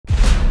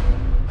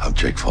I'm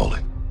Jake Foley.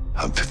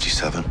 I'm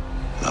 57,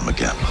 and I'm a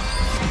gambler.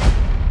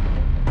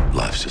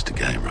 Life's just a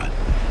game, right?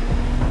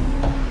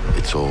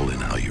 It's all in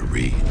how you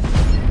read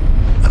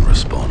and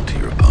respond to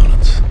your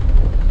opponents.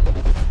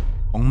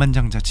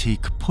 억만장자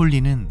제이크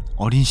폴리는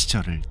어린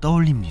시절을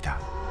떠올립니다.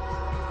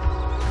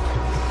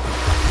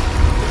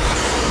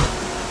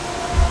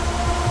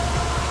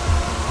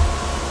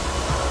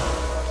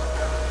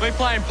 We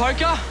playing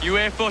poker? You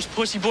Air Force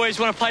pussy boys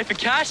want to play for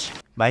cash?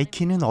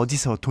 마이키는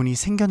어디서 돈이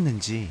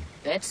생겼는지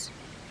Bets?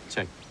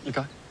 Check.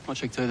 Okay. I'll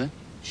check too then.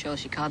 Show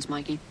us your cards,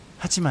 Mikey.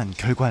 하지만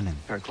결과는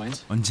Very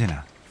cleans.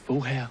 언제나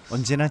Full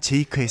house.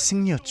 제이크의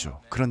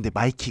승리였죠. 그런데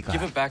마이키가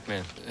Give it back,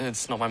 man.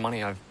 It's not my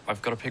money.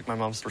 I've got to pick my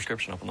mum's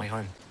prescription up on my way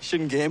home. You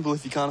shouldn't gamble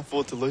if you can't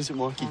afford to lose it,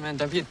 Mikey. Oh man,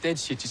 don't be a dead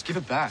shit. Just give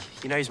it back.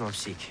 You know his mum's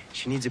sick.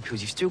 She needs her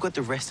pills. You've still got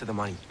the rest of the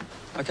money.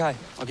 Okay,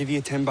 I'll give you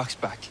your $10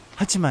 back.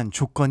 하지만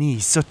조건이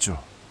있었죠.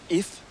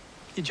 If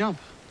you jump.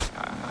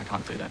 I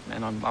can't do that,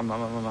 man.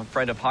 I'm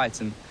afraid of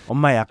heights and.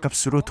 엄마의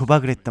약값으로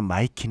도박을 했던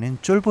마이키는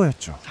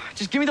쫄보였죠.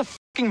 Just give me the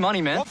fucking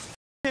money, man.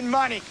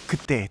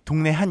 그때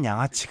동네 한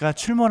양아치가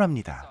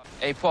출몰합니다.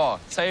 Hey, Paul,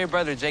 tell your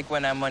brother Jake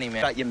won that money,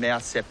 man. Shut your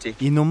mouth, septic.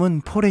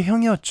 이놈은 폴의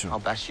형이었죠.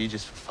 I'll bash you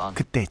just for fun.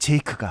 그때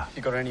제이크가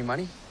You got any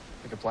money?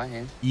 We could play a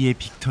hand. 이에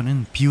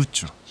빅터는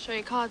비웃죠. Show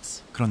your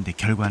cards. 그런데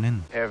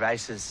결과는 Pair of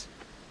aces.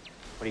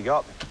 What do you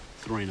got?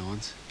 3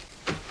 9s.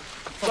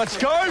 Let's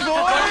go,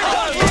 boys!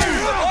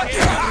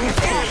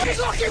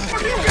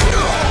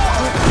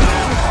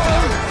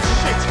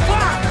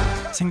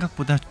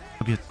 생각보다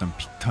X이었던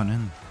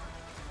빅터는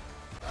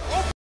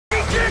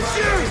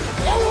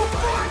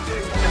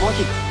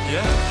Mikey.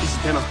 Yeah? This is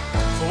dinner.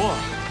 For what?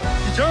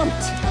 You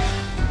jumped.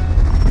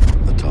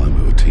 The time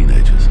we were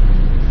teenagers,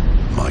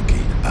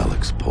 Mikey,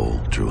 Alex, Paul,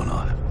 Drew, and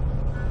I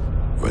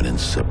were an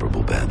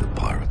inseparable band of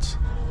pirates.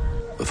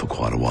 But for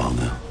quite a while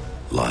now,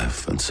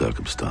 life and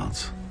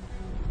circumstance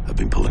have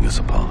been pulling us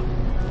apart.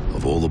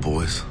 Of all the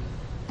boys,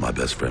 my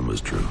best friend was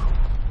Drew.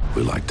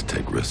 We liked to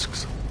take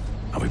risks,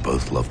 and we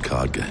both loved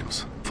card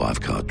games.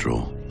 5-card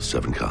draw,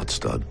 7-card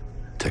stud,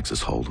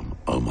 Texas Hold'em,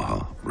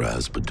 Omaha,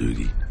 Raz,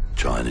 Badoogie,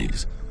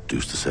 Chinese,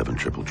 Deuce to 7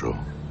 triple draw.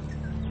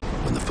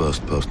 When the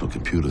first personal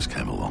computers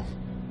came along,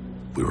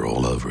 we were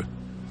all over it,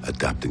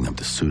 adapting them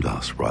to suit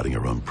us, writing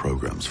our own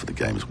programs for the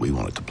games we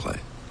wanted to play.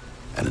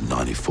 And in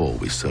 94,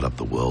 we set up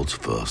the world's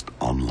first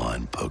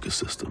online poker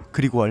system.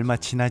 그리고 얼마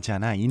지나지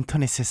않아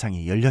인터넷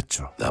세상이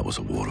열렸죠. That was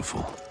a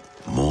waterfall.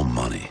 More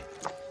money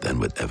than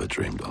we'd ever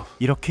dreamed of.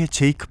 이렇게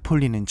제이크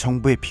폴리는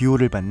정부의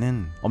비호를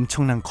받는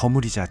엄청난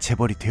거물이자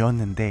재벌이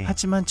되었는데,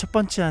 하지만 첫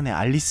번째 아내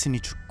알리슨이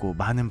죽고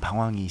많은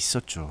방황이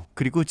있었죠.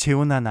 그리고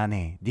재혼한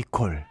아내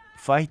니콜,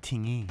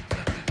 파이팅이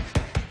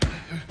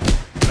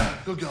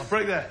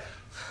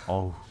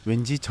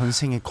왠지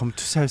전생에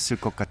검투사였을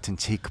것 같은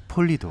제이크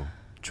폴리도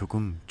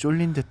조금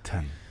쫄린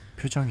듯한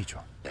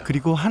표정이죠.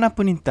 그리고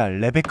하나뿐인 딸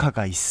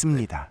레베카가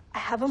있습니다.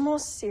 I have a more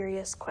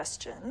serious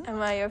question.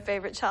 Am I your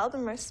favorite child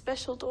and most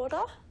special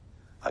daughter?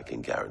 I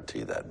can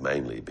guarantee that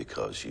mainly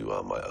because you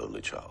are my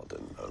only child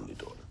and only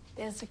daughter.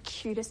 There's the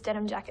cutest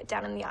denim jacket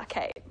down in the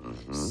arcade.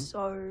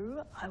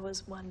 So, I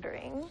was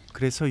wondering.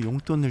 그래서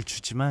용돈을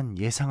주지만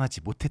예상하지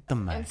못했던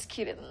말. It's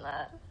cuter than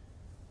that.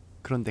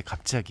 그런데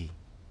갑자기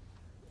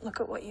Look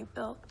at what you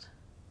built.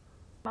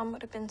 Mum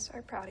would have been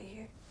so proud of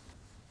you.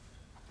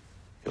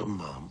 Your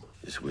mom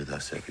is with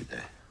us every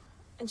day.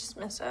 I just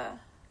miss her.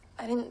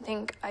 I didn't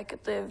think I could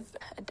live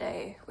a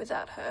day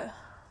without her,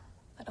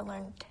 let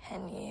alone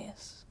 10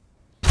 years.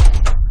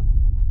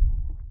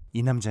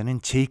 이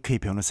남자는 제이크의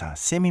변호사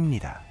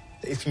샘입니다.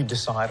 If you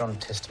decide on a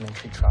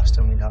testamentary trust,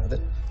 and we know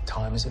that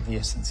time is of the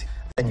essence,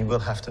 then you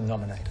will have to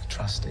nominate a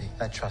trustee.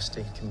 That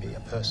trustee can be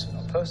a person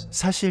or person.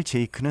 사실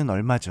제이크는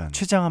얼마 전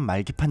최장암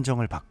말기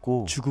판정을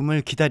받고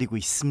죽음을 기다리고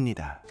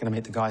있습니다. Gonna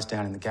meet the guys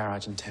down in the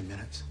garage in 10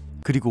 minutes.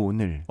 그리고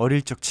오늘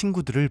어릴 적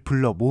친구들을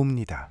불러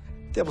모읍니다.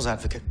 Devil's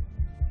advocate.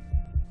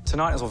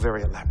 Tonight is all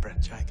very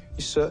elaborate, Jake.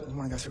 You certain you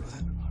want to go through with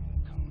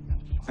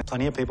that?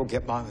 Plenty of people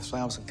get by with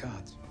flowers and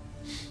cards.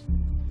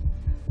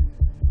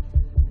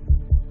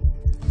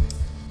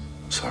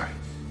 Sorry.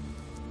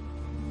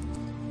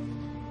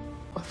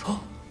 My fault.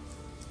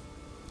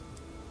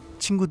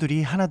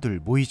 친구들이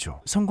하나둘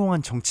모이죠.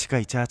 성공한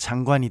정치가이자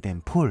장관이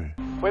된 폴.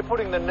 We're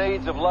putting the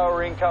needs of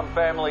lower income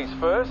families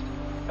first,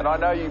 and I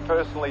know you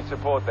personally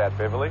support that,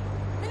 Beverly.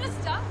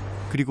 Minister?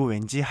 그리고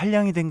왠지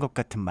한량이 된 것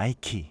같은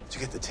마이키. Did you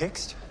get the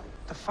text?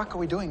 The fuck are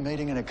we doing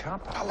meeting in a car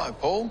park? Hello,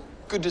 Paul.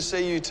 Good to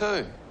see you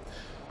too.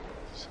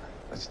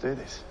 Let's do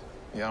this.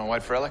 You gonna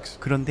wait for Alex?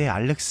 그런데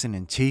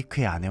알렉스는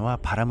제이크의 아내와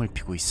바람을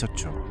피고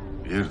있었죠.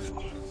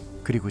 Beautiful.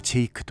 그리고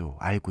제이크도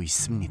알고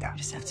있습니다.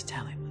 Just have to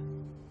tell him.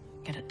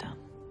 Get it done.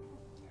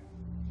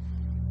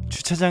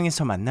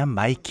 주차장에서 만난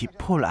마이키,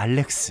 폴,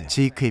 알렉스.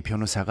 제이크의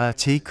변호사가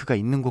제이크가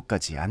있는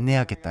곳까지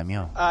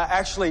안내하겠다며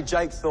Actually,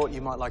 Jake thought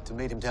you might like to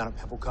meet him down at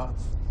Pebble Cove.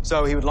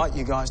 So he would like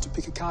you guys to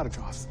pick a car to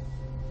drive.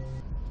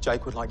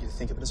 Jake would like you to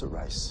think of it as a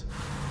race.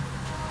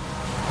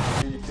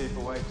 You keep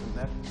away from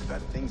that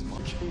bad things,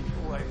 Mike. Keep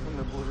away from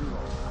the blue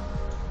roll.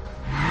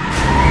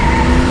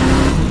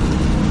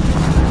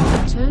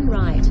 Turn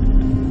right.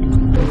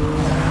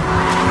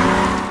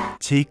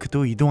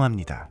 제이크도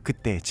이동합니다.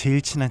 그때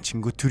제일 친한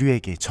친구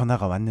드류에게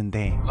전화가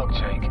왔는데 Look,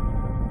 Jake,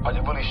 are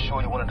you really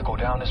sure you wanted to go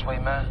down this way,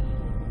 man?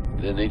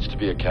 There needs to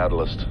be a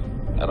catalyst,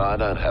 and I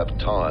don't have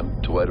time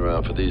to wait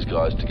around for these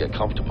guys to get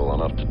comfortable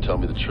enough to tell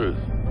me the truth.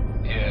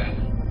 Yeah,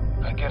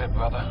 I get it,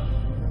 brother.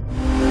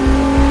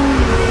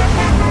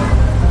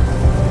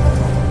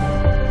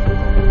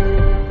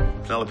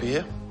 Penelope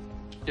here?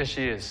 Yes,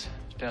 she is.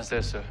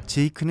 Downstairs, sir.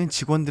 제이크는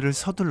직원들을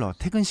서둘러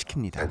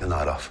퇴근시킵니다. Take the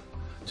night off.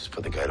 Just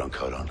put the gate on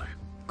code only.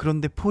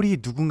 그런데 폴이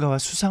누군가와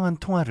수상한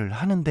통화를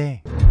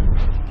하는데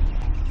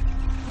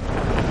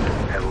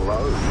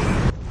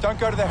Don't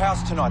go to the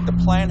house tonight. The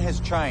plan has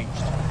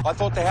changed. I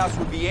thought the house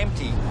would be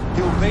empty.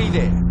 He'll be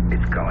there.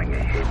 It's going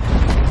ahead.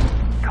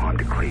 Time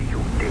to clear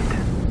your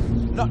debt.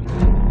 No.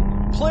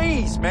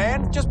 Please,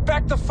 man. Just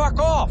back the fuck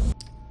off.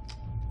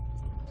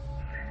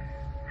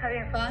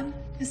 Having fun,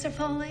 Mr.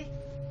 Foley?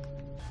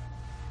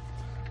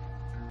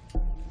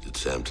 Did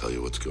Sam tell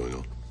you what's going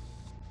on?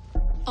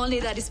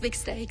 Only that it's big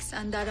stakes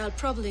and that I'll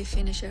probably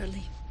finish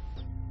early.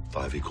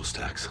 5 equal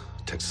stacks.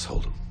 Texas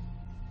Hold'em.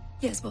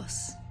 Yes,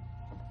 boss.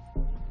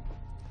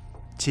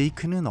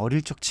 제이크는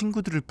어릴 적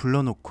친구들을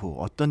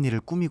불러놓고 어떤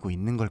일을 꾸미고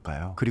있는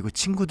걸까요? 그리고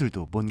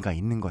친구들도 뭔가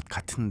있는 것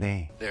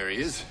같은데 There he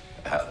is.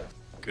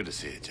 Good to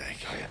see you,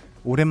 Jake.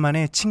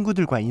 오랜만에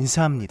친구들과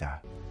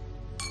인사합니다.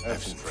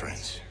 Have some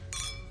friends.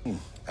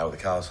 How are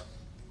the cars?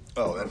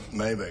 Oh, that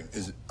Maybach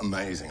is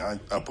amazing. I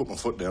put my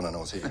foot down and I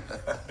was here.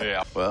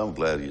 Yeah. Well, I'm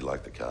glad you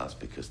like the cars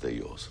because they're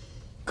yours.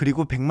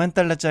 그리고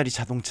 $100,000짜리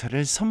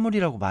자동차를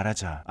선물이라고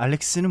말하자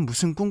알렉스는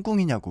무슨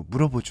꿍꿍이냐고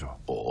물어보죠.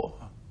 Or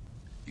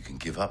you can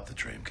give up the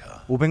dream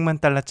car.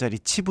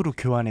 $500,000짜리 칩으로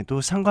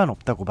교환해도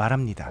상관없다고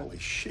말합니다. Holy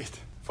shit.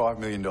 $5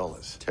 million.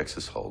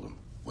 Texas Hold'em,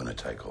 winner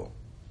take all.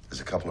 There's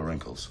a couple of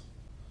wrinkles.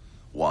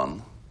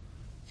 One,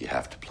 you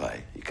have to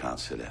play. You can't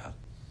sit out.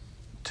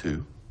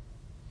 Two,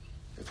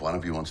 if one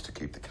of you wants to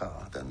keep the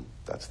car, then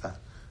that's that.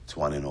 It's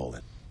one in all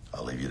in.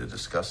 I'll leave you to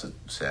discuss it.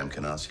 Sam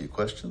can answer your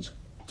questions.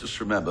 Just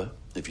remember,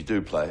 if you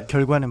do play.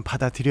 결과는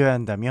받아들여야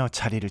한다며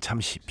자리를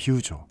잠시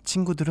비우죠.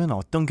 친구들은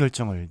어떤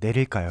결정을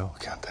내릴까요?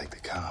 We can't take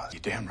the cars.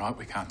 You're damn right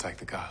we can't take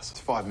the cars.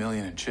 It's $5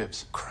 million in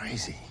chips.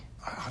 Crazy.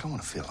 I don't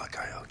want to feel like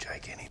I owe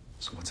Jake any.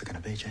 So what's it going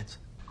to be, gents?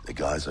 The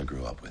guys I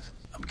grew up with.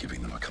 I'm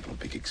giving them a couple of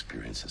big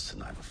experiences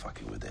tonight. We're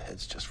fucking with their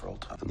heads just for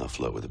old time. And they'll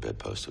flirt with the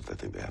bedpost if they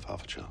think they have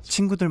half a chance.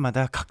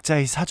 친구들마다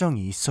각자의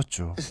사정이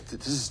있었죠.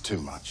 This is too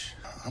much.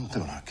 I'm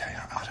doing okay.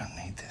 I don't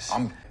need this.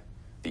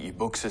 Your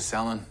books are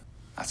selling.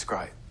 That's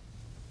great.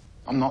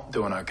 I'm not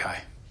doing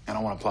okay, and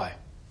I want to play.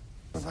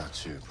 What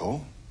about you,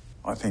 Paul?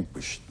 I think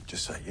we should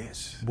just say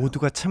yes.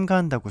 모두가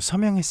참가한다고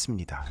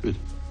서명했습니다. Good.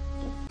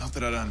 Not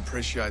that I don't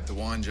appreciate the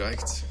wine, Jake.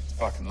 It's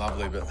fucking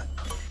lovely, but...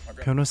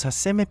 변호사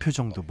샘의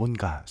표정도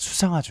뭔가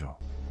수상하죠.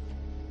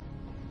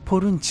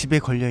 폴은 집에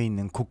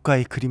걸려있는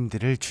고가의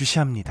그림들을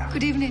주시합니다.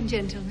 Good evening,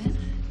 gentlemen.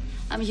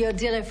 I'm your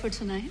dealer for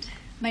tonight.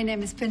 My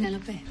name is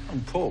Penelope.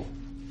 I'm Paul.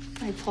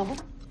 Hi, Paul.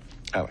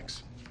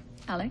 Alex.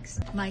 Alex.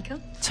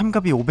 Michael.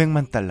 참가비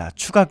 $500,000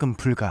 추가금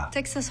불가.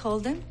 Texas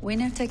Hold'em.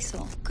 Winner takes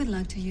all. Good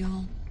luck to you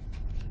all.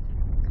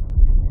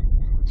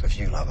 So if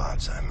you love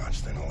art so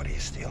much, then what do you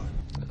steal?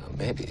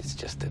 Maybe it's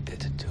just a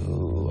bit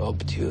too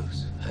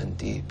obtuse and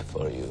deep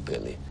for you,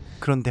 Billy.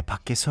 그런데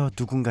밖에서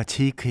누군가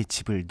제이크의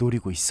집을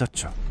노리고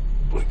있었죠.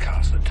 We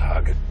cast the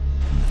target.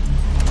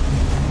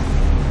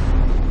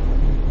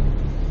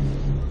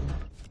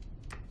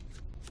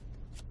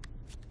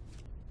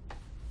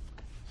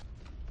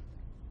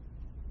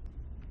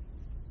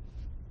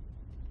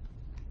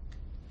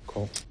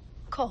 Call.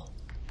 Call.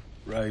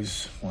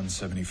 Raise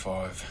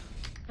 175.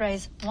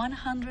 Raise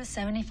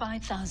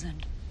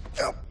 175,000.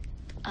 Yep.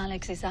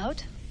 Alex is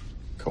out.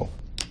 Call.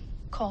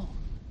 Call.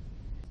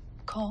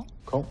 Call.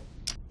 Call.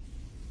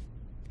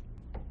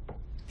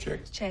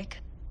 Check.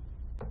 Check.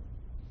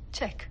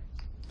 Check.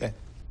 Bet.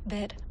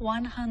 Bet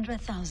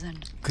 100,000.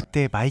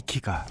 그때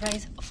마이키가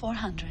Raise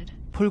 400.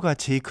 폴과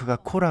제이크가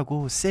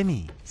콜하고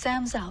샘이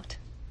Sam's out.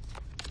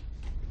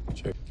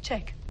 Check.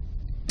 Check.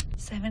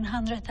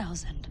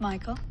 700,000.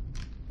 Michael.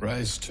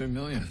 Raise 2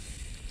 million.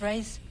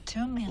 Raise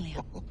 2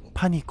 million.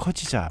 판이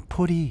커지자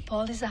폴이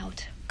Paul is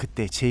out.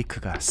 그때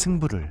제이크가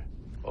승부를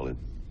All in.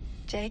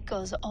 Jake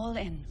goes all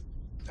in.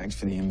 Thanks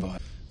for the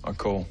invite. I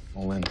call.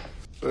 All in.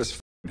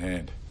 First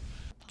hand.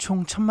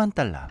 총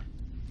 $10,000,000.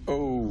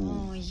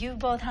 Oh, you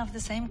both have the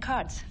same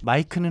cards.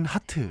 마이크는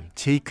하트,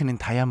 제이크는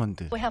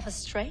다이아몬드. We have a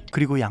straight.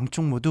 그리고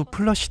양쪽 모두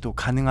플러시도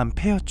가능한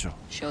패였죠.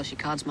 Show us your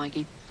cards,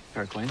 Mikey.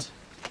 Pair of queens.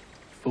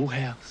 Full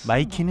house.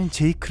 마이키는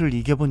제이크를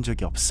이겨본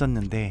적이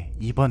없었는데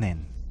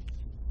이번엔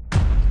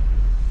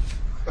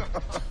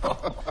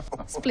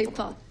Split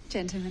pot,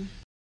 gentlemen.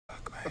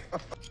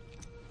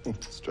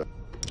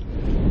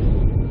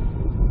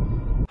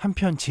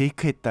 한편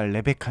제이크의 딸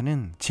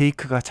레베카는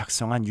제이크가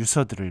작성한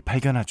유서들을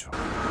발견하죠.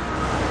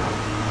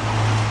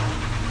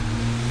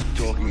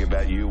 Talking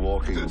about you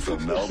walking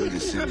from Melbourne to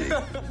Sydney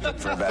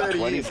for about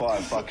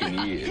 25 fucking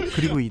years.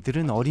 그리고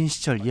이들은 어린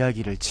시절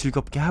이야기를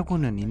즐겁게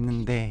하고는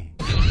있는데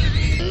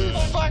You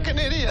fucking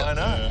idiot. I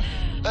know.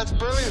 That's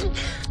brilliant.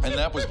 And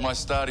that was my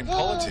start in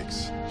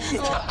politics.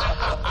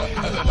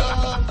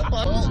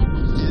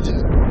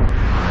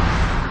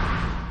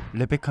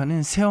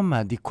 레베카는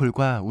새엄마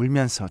니콜과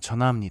울면서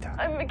전화합니다.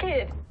 I'm a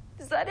kid.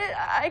 Is that it?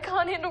 I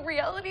can't handle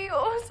reality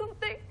or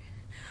something.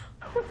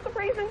 What's the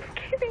reason for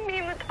keeping me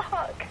in the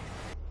dark?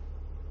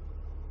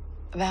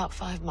 About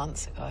 5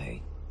 months ago,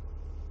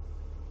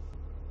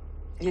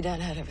 your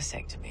dad had a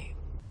vasectomy.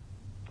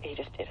 He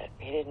just did it.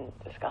 He didn't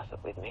discuss it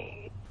with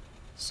me.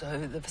 So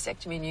the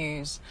vasectomy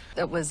news,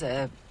 that was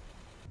a...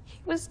 He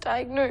was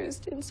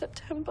diagnosed in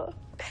September.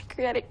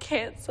 Pancreatic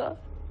cancer.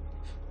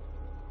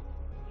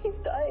 He's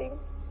dying.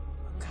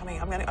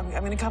 I'm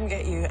gonna come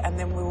get you, and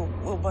then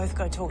we'll both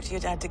go talk to your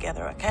dad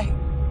together, okay?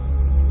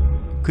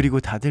 그리고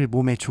다들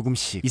몸에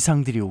조금씩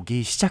이상들이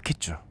오기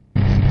시작했죠.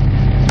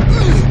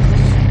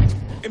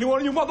 Any one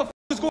of you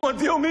motherfuckers gonna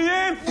deal me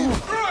in?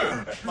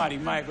 Mighty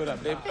Mike, what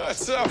up, baby?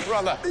 What's up,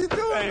 brother? How you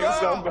doing, Hey,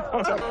 what's up,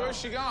 bro? Where's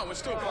she going? We're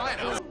still playing.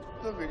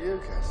 Look at you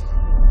guys.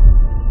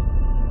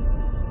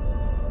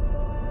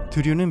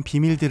 드류는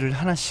비밀들을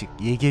하나씩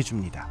얘기해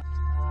줍니다.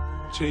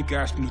 Jake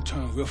asked me to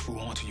turn real fool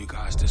onto you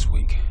guys this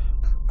week.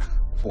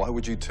 Why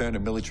would you turn a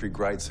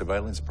military-grade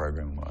surveillance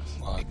program on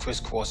us? It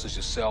crisscrosses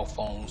your cell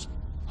phones,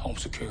 home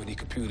security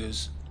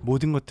computers.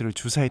 모든 것들을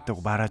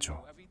조사했다고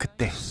말하죠.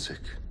 그때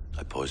Sick.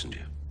 I poisoned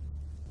you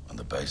on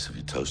the base of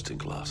your toasting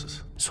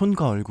glasses.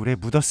 손과 얼굴에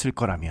묻었을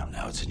거라며.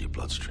 Now it's in your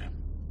bloodstream.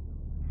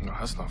 No,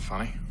 that's not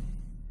funny.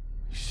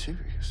 You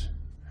serious?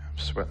 I'm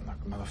sweating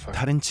like a motherfucker.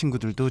 다른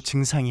친구들도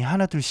증상이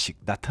하나둘씩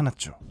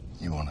나타났죠.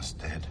 You want us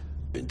dead?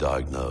 Been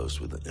diagnosed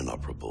with an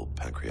inoperable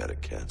pancreatic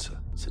cancer.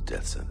 It's a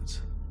death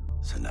sentence.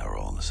 So now we're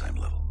all on the same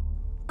level.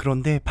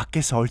 그런데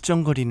밖에서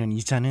얼쩡거리는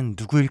이자는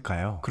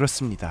누구일까요?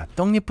 그렇습니다.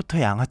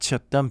 떡잎부터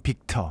양아치였던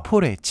빅터,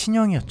 폴의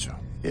친형이었죠.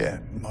 Yeah,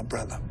 my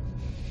brother.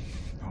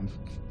 I'm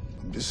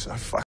just so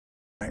fucking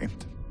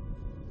ashamed.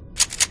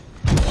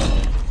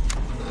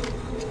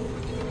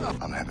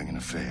 I'm having an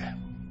affair.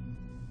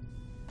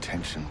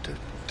 Intention to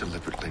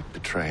deliberately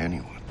betray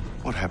anyone.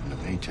 What happened to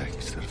me, Jake,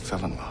 is that I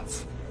fell in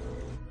love.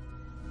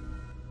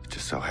 It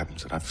just so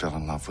happens that I fell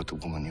in love with the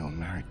woman you were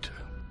married to.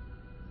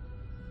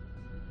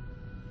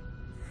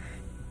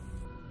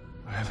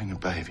 We're having a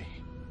baby.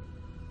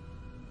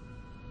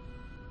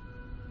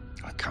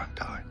 I can't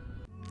die.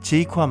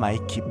 제이크와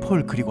마이키,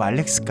 폴 그리고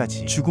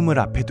알렉스까지 죽음을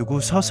앞에 두고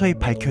서서히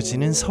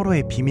밝혀지는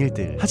서로의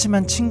비밀들.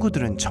 하지만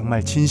친구들은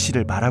정말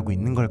진실을 말하고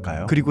있는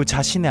걸까요? 그리고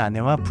자신의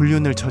아내와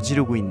불륜을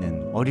저지르고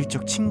있는 어릴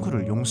적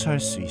친구를 용서할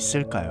수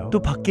있을까요?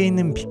 또 밖에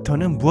있는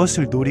빅터는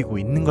무엇을 노리고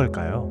있는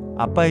걸까요?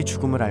 아빠의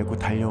죽음을 알고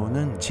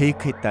달려오는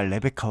제이크의 딸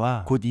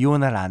레베카와 곧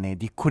이혼할 아내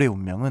니콜의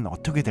운명은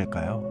어떻게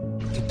될까요?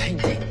 The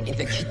painting in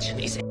the kitchen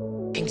is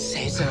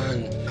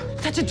Cezanne.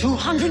 That's a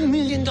 $200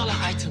 million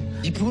item.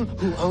 People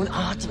who own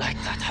art like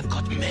that have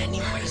got many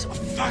ways of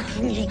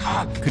fucking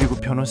up. 그리고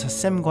변호사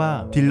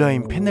샘과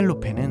딜러인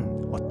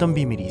페넬로페는 어떤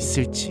비밀이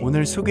있을지.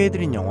 오늘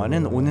소개해드린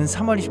영화는 오는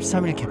 3월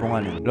 23일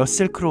개봉하는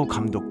러셀 크로우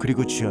감독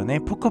그리고 주연의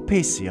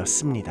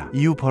포커페이스였습니다.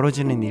 이후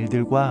벌어지는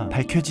일들과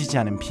밝혀지지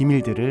않은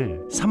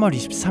비밀들을 3월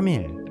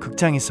 23일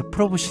극장에서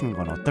풀어보시는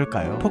건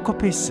어떨까요?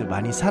 포커페이스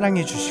많이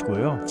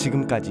사랑해주시고요.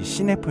 지금까지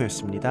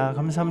시네포였습니다.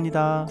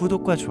 감사합니다.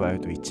 구독과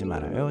좋아요도 잊지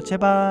말아요.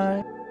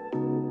 제발.